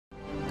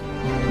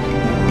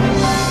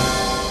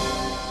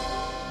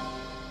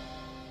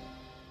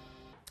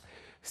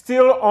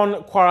Still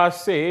on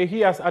Kwarasey, he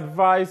has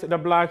advised the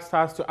Black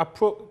Stars to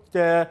approach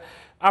the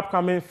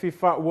upcoming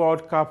FIFA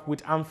World Cup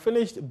with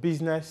unfinished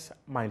business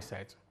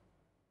mindset.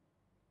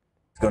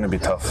 It's going to be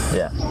tough,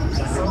 yeah,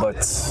 but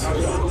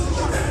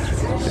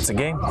it's a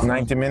game.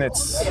 90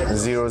 minutes,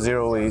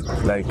 0-0.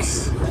 Like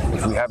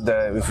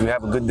if we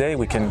have a good day,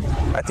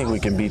 I think we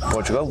can beat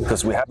Portugal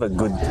because we have a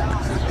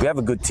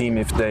good team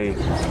if they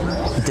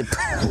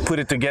put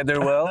it together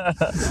well.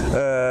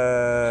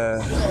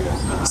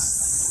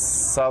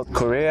 South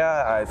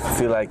Korea, I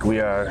feel like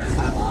we are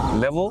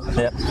level.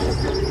 Yep.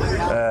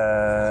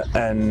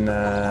 And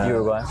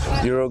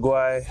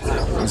Uruguay,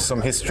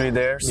 some history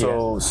there.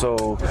 So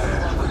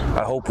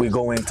I hope we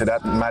go into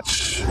that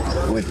match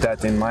with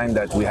that in mind,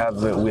 that we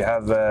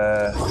have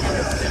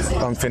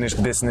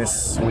unfinished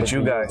business with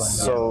you guys.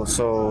 So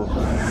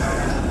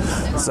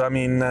I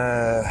mean,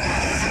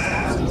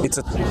 it's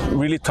a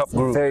really tough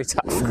group. Very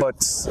tough group.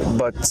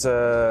 But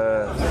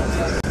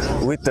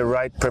with the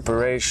right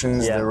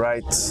preparations, the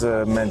right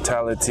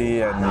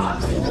mentality, and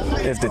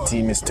if the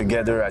team is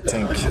together, I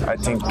think we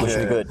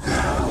should be good.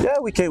 Yeah,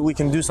 we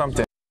can do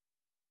something.